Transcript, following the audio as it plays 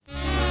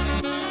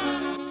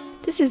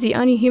This is the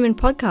Only Human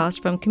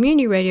podcast from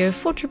Community Radio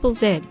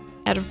 4ZZZ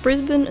out of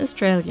Brisbane,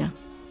 Australia.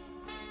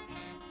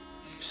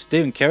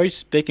 Stephen Carey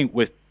speaking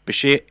with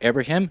Bashir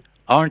Abraham,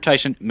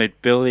 orientation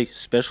mobility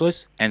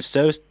specialist and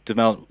service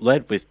development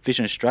led with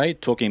Vision Australia,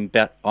 talking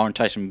about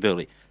orientation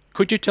mobility.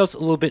 Could you tell us a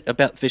little bit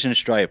about Vision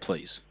Australia,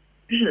 please?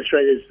 Vision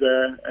Australia is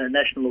a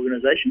national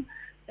organisation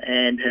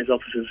and has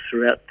offices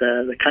throughout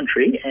the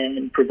country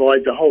and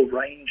provides a whole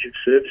range of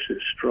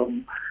services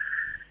from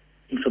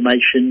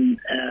information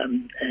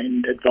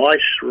and advice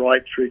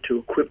right through to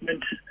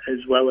equipment, as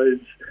well as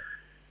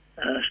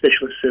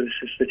specialist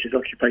services such as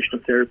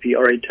occupational therapy,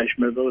 orientation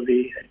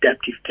mobility,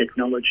 adaptive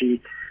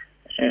technology,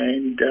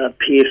 and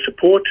peer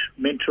support,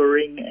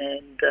 mentoring,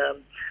 and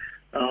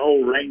a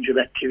whole range of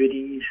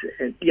activities.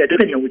 And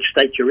depending on which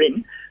state you're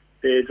in,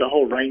 there's a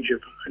whole range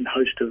of and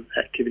host of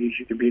activities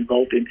you can be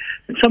involved in.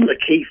 And some of the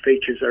key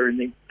features are in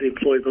the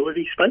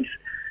employability space,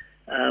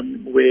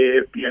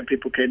 where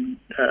people can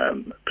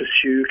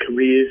pursue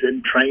careers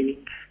and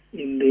training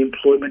in the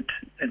employment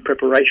and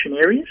preparation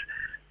areas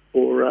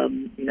for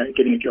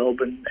getting a job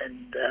and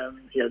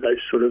those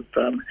sort of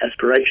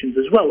aspirations,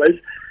 as well as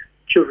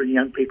children and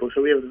young people.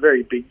 So we have a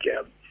very big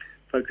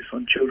focus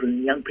on children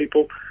and young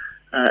people,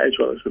 as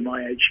well as the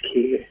My Aged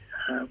Care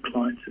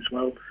clients as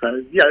well.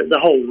 So the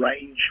whole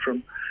range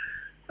from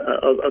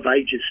of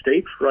ages,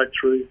 Steve, right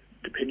through,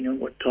 depending on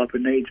what type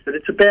of needs. But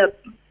it's about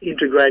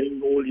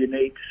integrating all your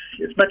needs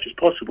as much as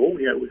possible,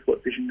 with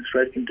what Vision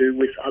Australia can do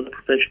with other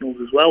professionals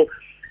as well,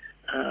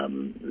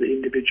 the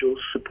individual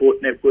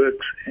support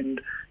networks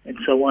and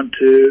so on,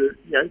 to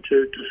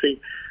see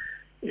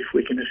if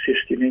we can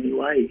assist in any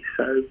way.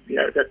 So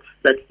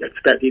that's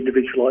about the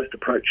individualised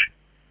approach.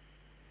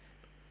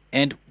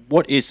 And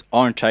what is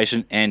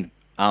orientation and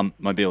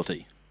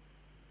mobility?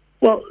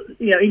 Well,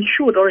 in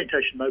short,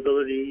 orientation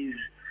mobility is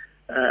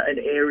an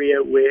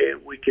area where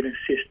we can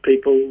assist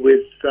people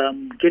with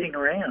getting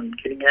around,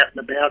 getting out and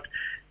about,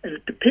 and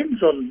it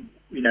depends on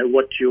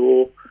what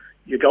your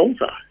goals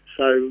are.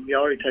 So the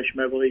orientation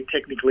mobility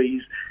technically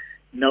is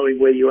knowing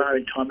where you are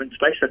in time and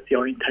space. That's the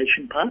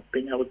orientation part,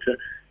 being able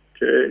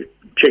to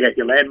check out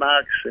your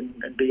landmarks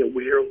and be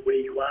aware of where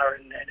you are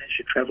and as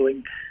you're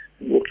travelling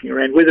and walking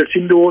around, whether it's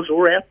indoors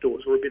or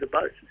outdoors or a bit of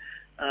both.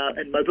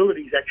 And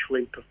mobility is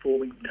actually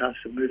performing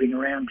tasks of moving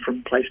around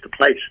from place to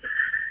place.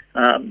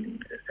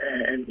 And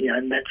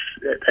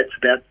that's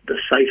about the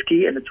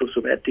safety, and it's also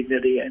about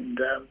dignity and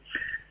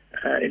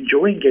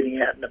enjoying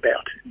getting out and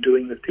about,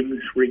 doing the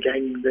things,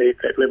 regaining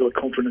that level of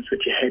confidence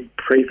that you had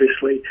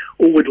previously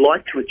or would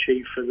like to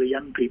achieve for the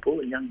young people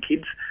and young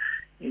kids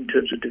in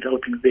terms of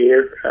developing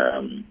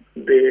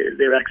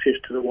their access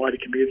to the wider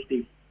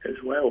community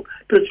as well.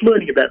 But it's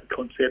learning about the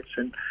concepts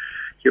and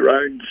your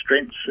own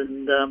strengths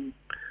and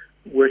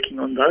working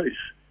on those.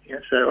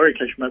 So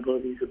orientation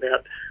mobility is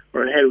about,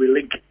 how do we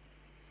link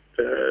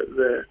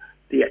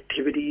the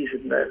activities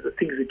and the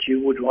things that you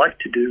would like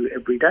to do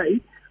every day,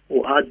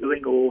 or are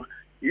doing, or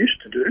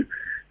used to do,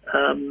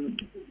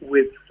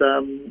 with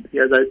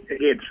those,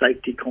 again,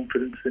 safety,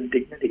 confidence, and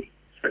dignity.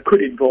 So it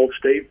could involve,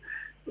 Steve,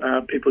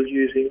 people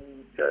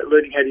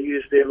learning how to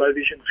use their low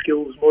vision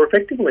skills more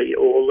effectively,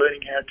 or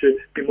learning how to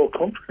be more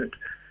confident.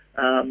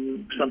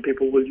 Some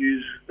people will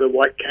use the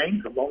white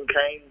canes, the long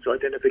canes,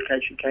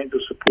 identification canes,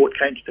 or support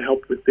canes to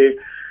help with their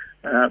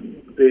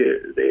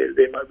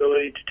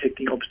mobility,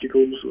 detecting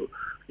obstacles, or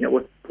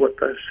what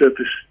the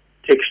surface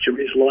texture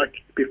is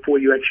like before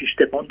you actually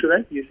step onto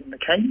that, using the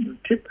cane and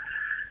tip.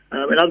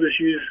 And others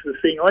use the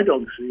seeing eye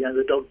dogs,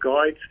 the dog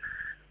guides,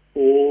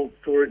 or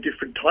for a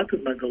different type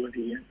of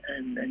mobility.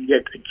 And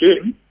yet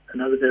again,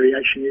 another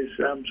variation is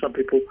some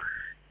people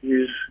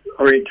use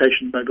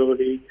orientation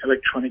mobility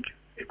electronic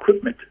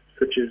equipment,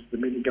 such as the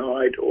Mini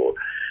Guide or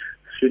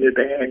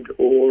Suniband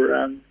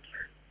or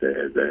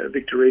the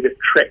Victorita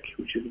Trek,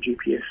 which is a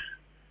GPS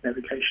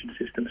navigation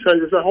system. So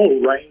there's a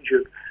whole range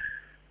of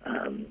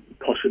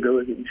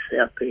possibilities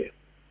out there.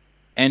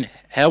 And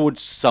how would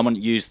someone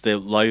use their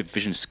low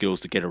vision skills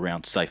to get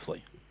around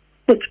safely?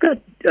 Well, it's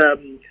about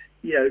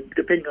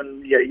depending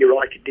on your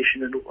eye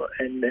condition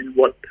and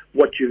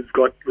what you've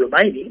got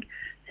remaining,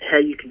 how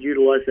you can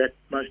utilise that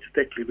most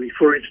effectively.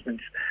 For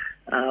instance,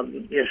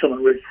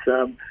 someone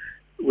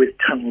with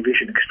tunnel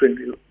vision,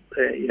 extremely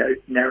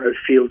narrow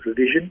fields of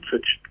vision,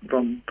 such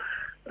from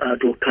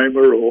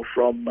glaucoma or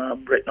from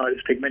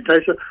retinitis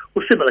pigmentosa,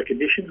 or similar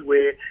conditions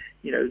where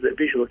the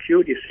visual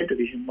acuity of centre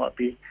vision might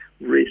be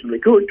reasonably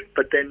good,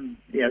 but then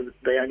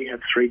they only have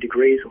 3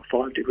 degrees or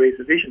 5 degrees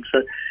of vision.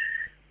 So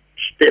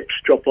steps,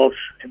 drop-offs,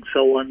 and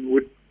so on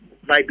would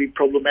may be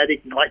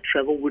problematic. Night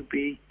travel would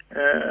be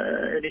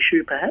an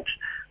issue, perhaps,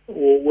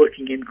 or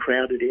working in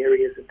crowded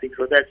areas and things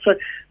like that. So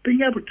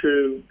being able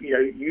to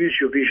use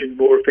your vision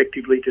more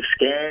effectively to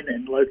scan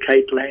and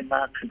locate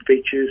landmarks and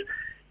features,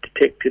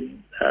 detect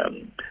and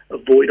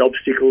avoid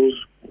obstacles,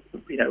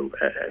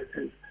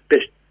 as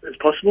best as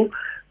possible,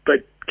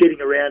 but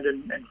getting around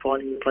and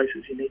finding the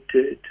places you need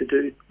to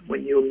do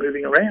when you're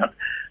moving around.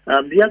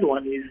 The other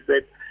one is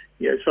that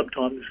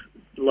sometimes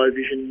low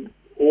vision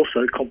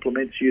also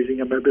complements using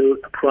a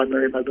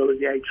primary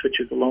mobility aid such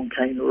as a long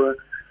cane or a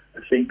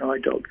seeing eye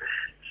dog.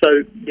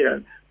 So,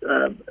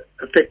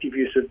 effective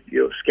use of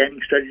your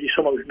scanning strategy.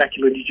 Someone with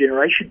macular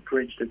degeneration, for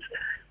instance,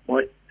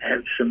 might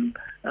have some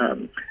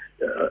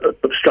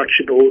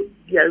obstruction or,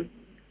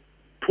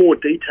 poor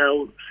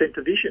detail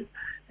centre vision.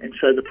 And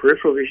so the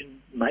peripheral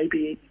vision may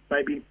be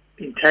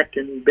intact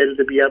and better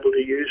to be able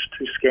to use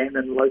to scan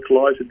and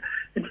localise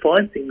and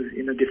find things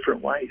in a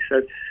different way.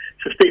 So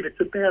Steve, it's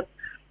about,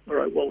 all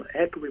right, well,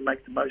 how can we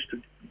make the most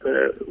of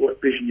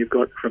what vision you've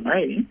got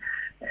remaining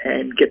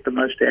and get the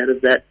most out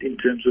of that in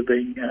terms of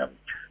being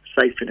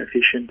safe and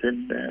efficient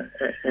and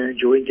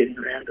enjoying getting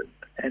around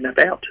and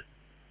about.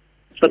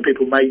 Some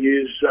people may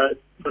use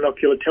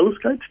monocular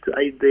telescopes to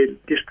aid their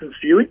distance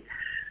viewing.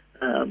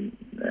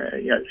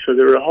 So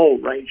there are a whole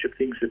range of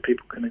things that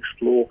people can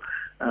explore.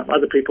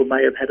 Other people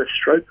may have had a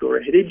stroke or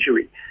a head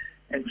injury,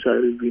 and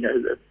so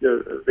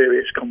the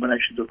various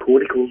combinations of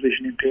cortical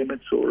vision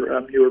impairments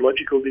or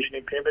neurological vision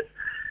impairments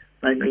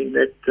may mean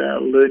that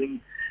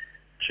learning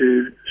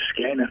to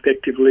scan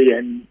effectively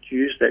and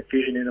use that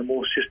vision in a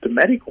more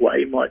systematic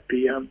way might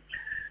be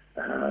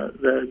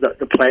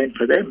the plan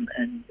for them,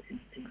 and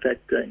in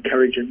fact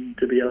encourage them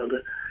to be able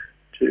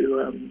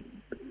to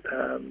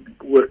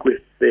work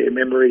with their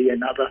memory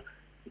and other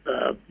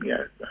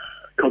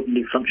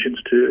cognitive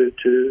functions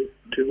to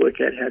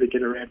work out how to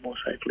get around more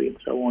safely and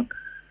so on.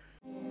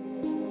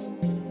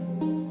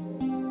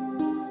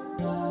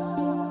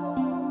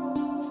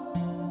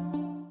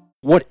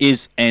 What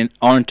is an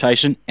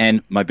orientation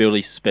and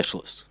mobility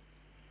specialist?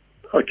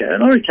 Okay,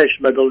 an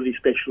orientation mobility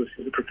specialist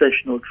is a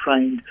professional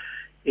trained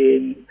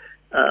in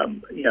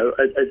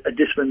a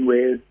discipline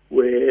where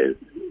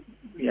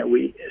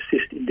we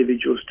assist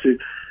individuals to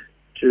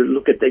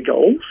look at their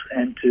goals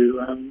and to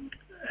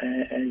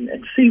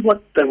and see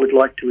what they would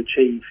like to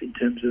achieve in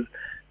terms of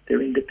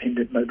their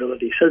independent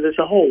mobility. So there's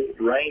a whole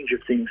range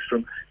of things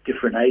from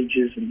different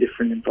ages and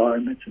different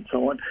environments and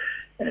so on.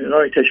 And an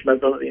orientation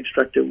mobility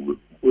instructor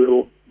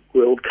will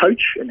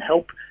coach and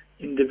help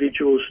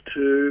individuals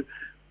to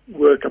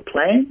work a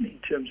plan in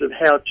terms of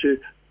how to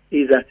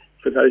either,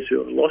 for those who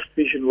have lost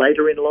vision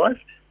later in life,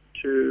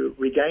 to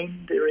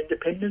regain their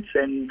independence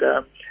and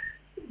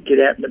get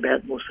out and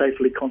about more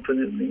safely,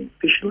 confidently, and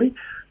efficiently,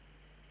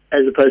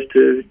 as opposed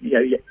to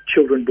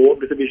children born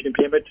with a vision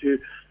impairment who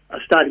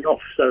are starting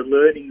off, so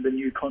learning the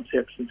new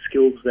concepts and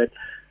skills that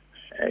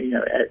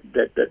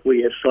that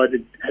we as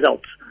sighted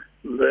adults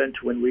learned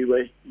when we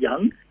were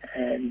young,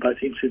 and both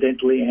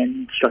incidentally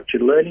and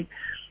structured learning.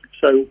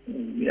 So,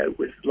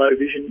 with low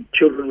vision,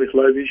 children with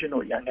low vision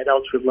or young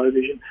adults with low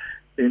vision,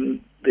 then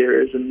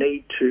there is a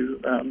need to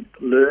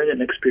learn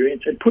and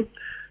experience and put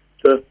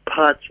the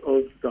parts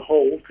of the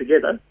whole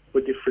together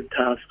for different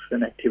tasks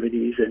and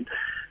activities and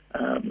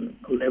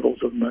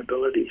levels of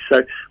mobility.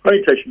 So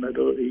orientation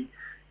mobility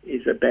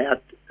is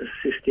about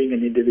assisting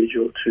an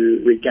individual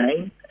to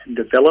regain and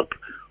develop,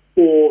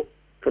 or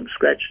from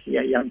scratch,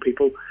 young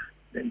people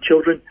and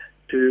children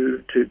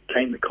to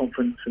gain the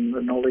confidence and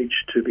the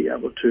knowledge to be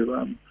able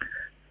to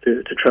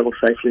travel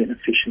safely and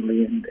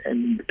efficiently and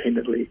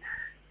independently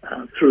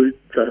through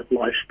the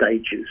life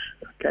stages.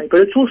 Okay,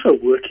 but it's also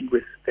working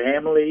with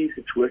families,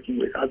 it's working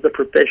with other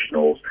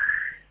professionals,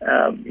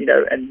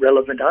 and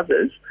relevant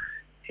others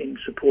in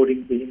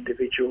supporting the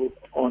individual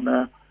on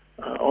a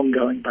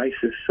ongoing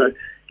basis. So,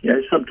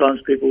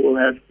 sometimes people will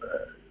have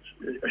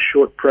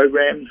short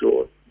programs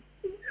or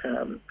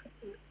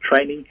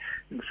training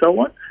and so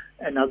on,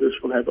 and others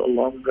will have a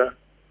longer,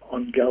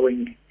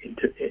 ongoing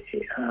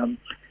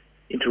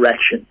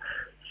interaction.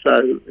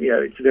 So,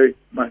 it's very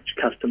much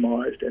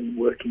customised and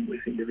working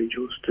with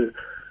individuals to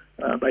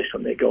based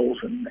on their goals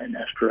and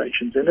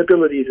aspirations and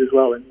abilities as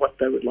well, and what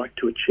they would like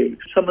to achieve.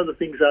 Some of the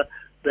things are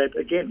that,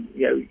 again,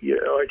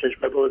 your orientation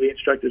mobility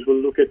instructors will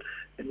look at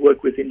and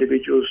work with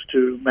individuals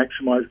to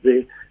maximise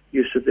their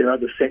use of their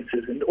other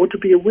senses, or to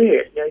be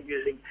aware,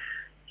 using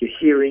your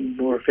hearing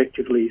more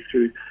effectively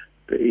through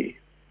the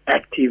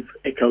active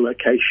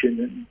echolocation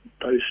and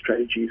those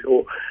strategies,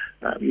 or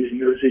using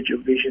your residual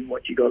vision,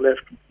 what you got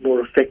left, more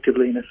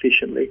effectively and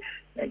efficiently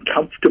and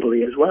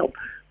comfortably as well,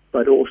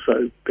 but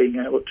also being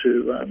able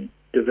to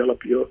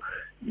develop your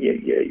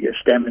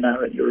stamina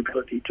and your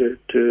ability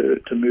to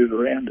move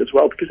around as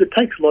well, because it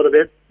takes a lot of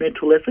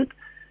mental effort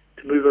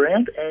to move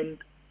around, and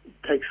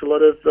it takes a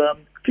lot of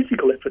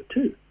physical effort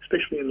too,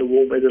 especially in the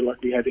warm weather like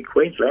we have in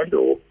Queensland,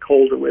 or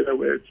colder weather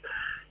where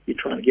you're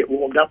trying to get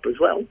warmed up as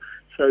well.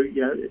 So,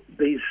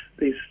 these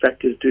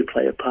factors do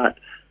play a part: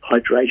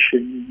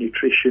 hydration,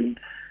 nutrition,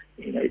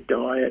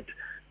 diet,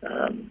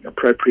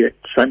 appropriate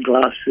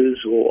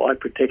sunglasses or eye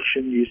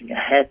protection, using a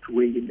hat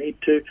where you need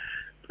to,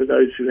 for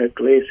those who have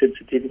glare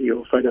sensitivity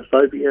or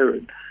photophobia,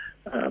 and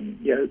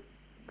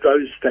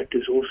those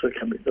factors also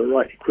come with the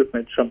right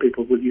equipment. Some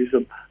people would use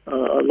a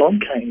long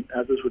cane,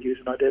 others would use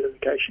an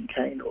identification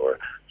cane or a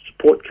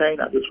support cane,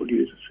 others would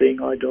use a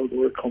seeing eye dog,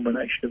 or a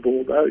combination of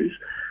all those,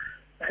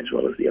 as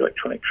well as the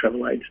electronic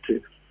travel aids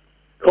to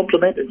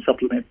complement and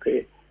supplement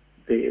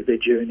their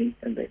journey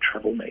and their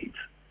travel needs.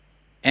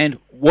 And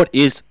what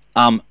is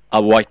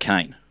a white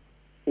cane?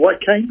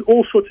 White cane,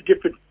 all sorts of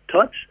different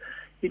types.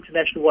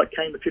 International White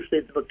Cane, the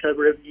 15th of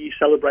October every year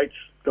celebrates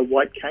the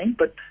white cane,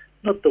 but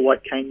not the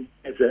white cane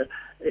as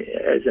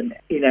an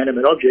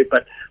inanimate object,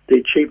 but the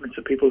achievements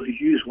of people who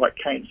use white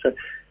canes. So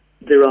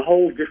there are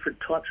whole different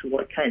types of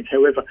white canes.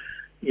 However,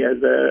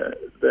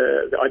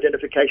 the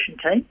identification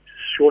cane,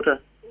 shorter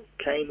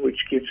cane,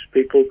 which gives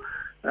people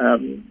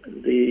the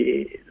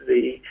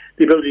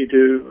ability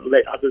to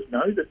let others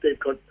know that they've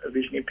got a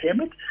vision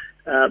impairment.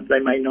 They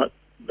may have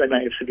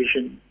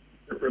sufficient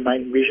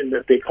remaining vision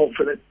that they're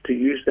confident to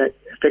use that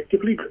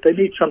effectively, but they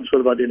need some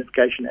sort of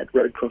identification at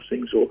road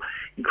crossings or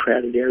in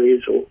crowded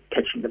areas or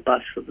catching the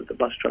bus so that the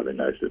bus driver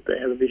knows that they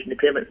have a vision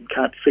impairment and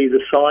can't see the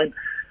sign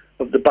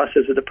of the bus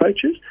as it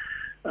approaches.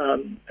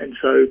 And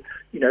so,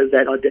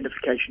 that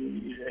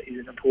identification is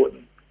an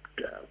important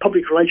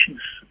public relations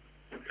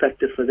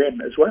factor for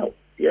them as well,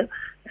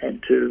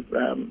 and to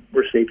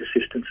receive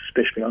assistance,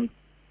 especially on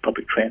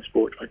public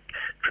transport like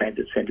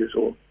transit centres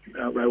or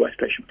railway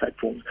station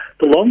platforms.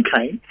 The long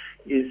cane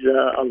is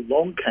a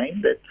long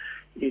cane that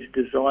is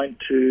designed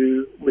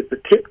to, with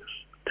the tip,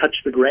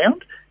 touch the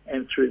ground,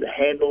 and through the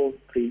handle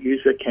the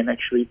user can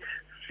actually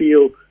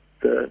feel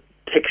the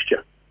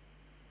texture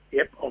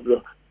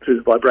through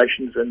the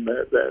vibrations and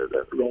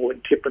the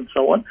rolling tip and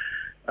so on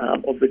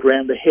of the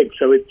ground ahead.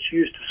 So it's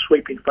used to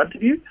sweep in front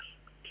of you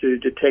to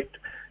detect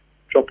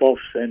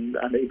drop-offs and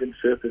uneven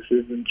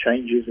surfaces and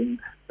changes in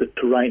the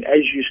terrain as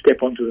you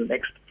step onto the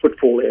next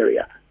footfall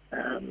area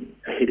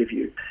ahead of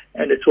you.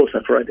 And it's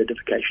also for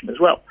identification as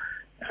well.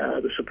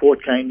 The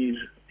support cane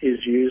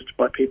is used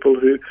by people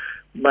who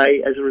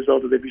may, as a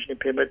result of their vision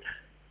impairment,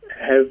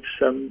 have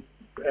some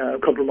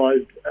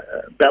compromised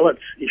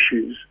balance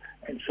issues,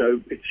 and so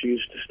it's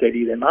used to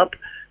steady them up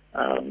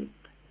and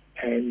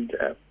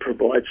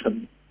provide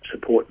some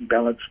support and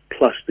balance,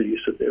 plus the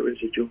use of their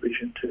residual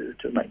vision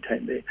to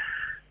maintain their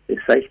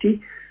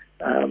safety.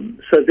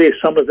 So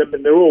there's some of them,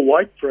 and they're all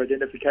white for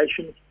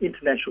identification.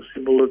 International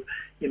symbol of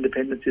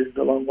independence is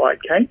the long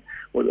white cane,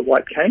 or the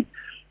white cane,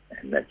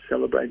 and that's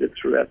celebrated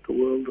throughout the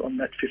world on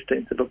that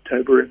 15th of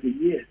October every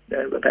year,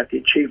 about the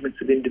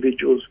achievements of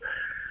individuals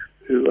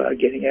who are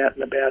getting out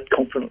and about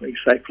confidently,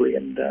 safely,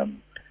 and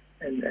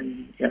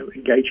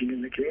engaging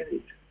in the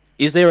communities.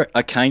 Is there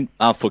a cane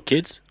for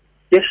kids?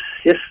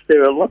 Yes,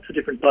 there are lots of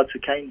different types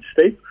of canes,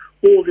 Steve.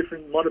 All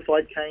different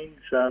modified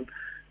canes,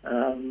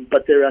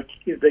 but there are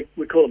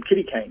we call them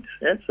kiddie canes.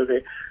 Yeah, so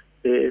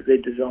they're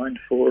designed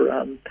for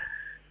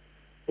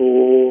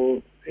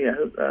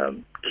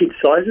kid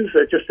sizes,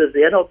 just as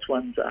the adults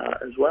ones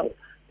are as well.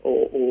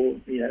 Or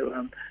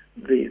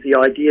the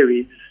idea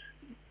is,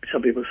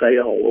 some people say,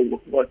 how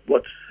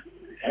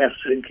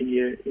soon can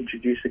you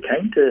introduce a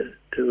cane to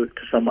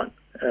someone,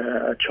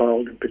 a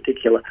child in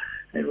particular?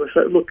 And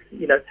so, look,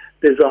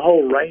 there's a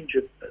whole range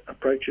of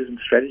approaches and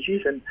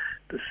strategies, and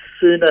the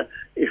sooner,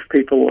 if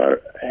people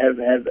have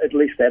at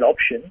least that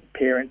option,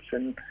 parents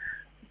and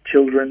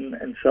children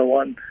and so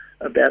on,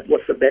 about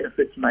what the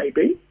benefits may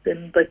be,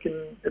 then they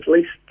can at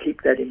least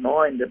keep that in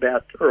mind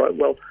about, all right,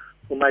 well,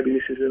 maybe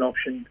this is an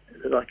option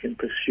that I can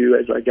pursue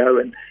as I go,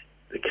 and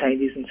the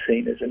cane isn't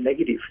seen as a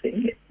negative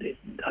thing.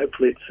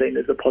 Hopefully it's seen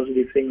as a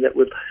positive thing that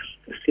will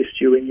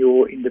assist you in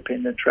your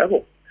independent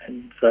travel.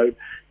 And so,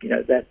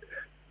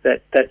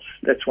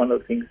 that's one of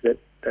the things that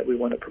we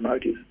want to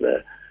promote, is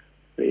the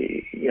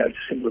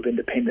symbol of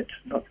independence,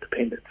 not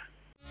dependence.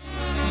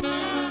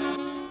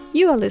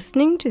 You are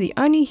listening to the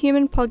Only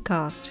Human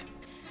podcast.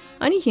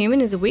 Only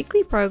Human is a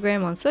weekly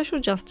program on social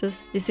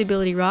justice,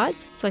 disability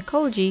rights,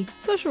 psychology,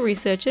 social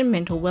research and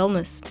mental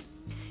wellness.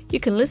 You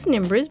can listen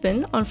in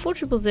Brisbane on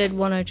 4ZZZ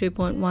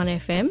 102.1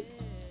 FM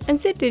and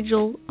Z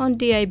Digital on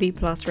DAB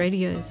Plus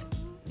radios.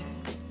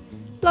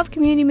 Love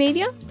community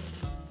media?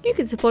 You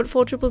can support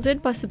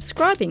 4ZZZ by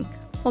subscribing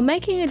or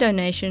making a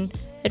donation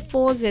at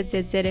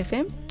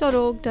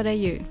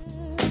 4ZZZFM.org.au.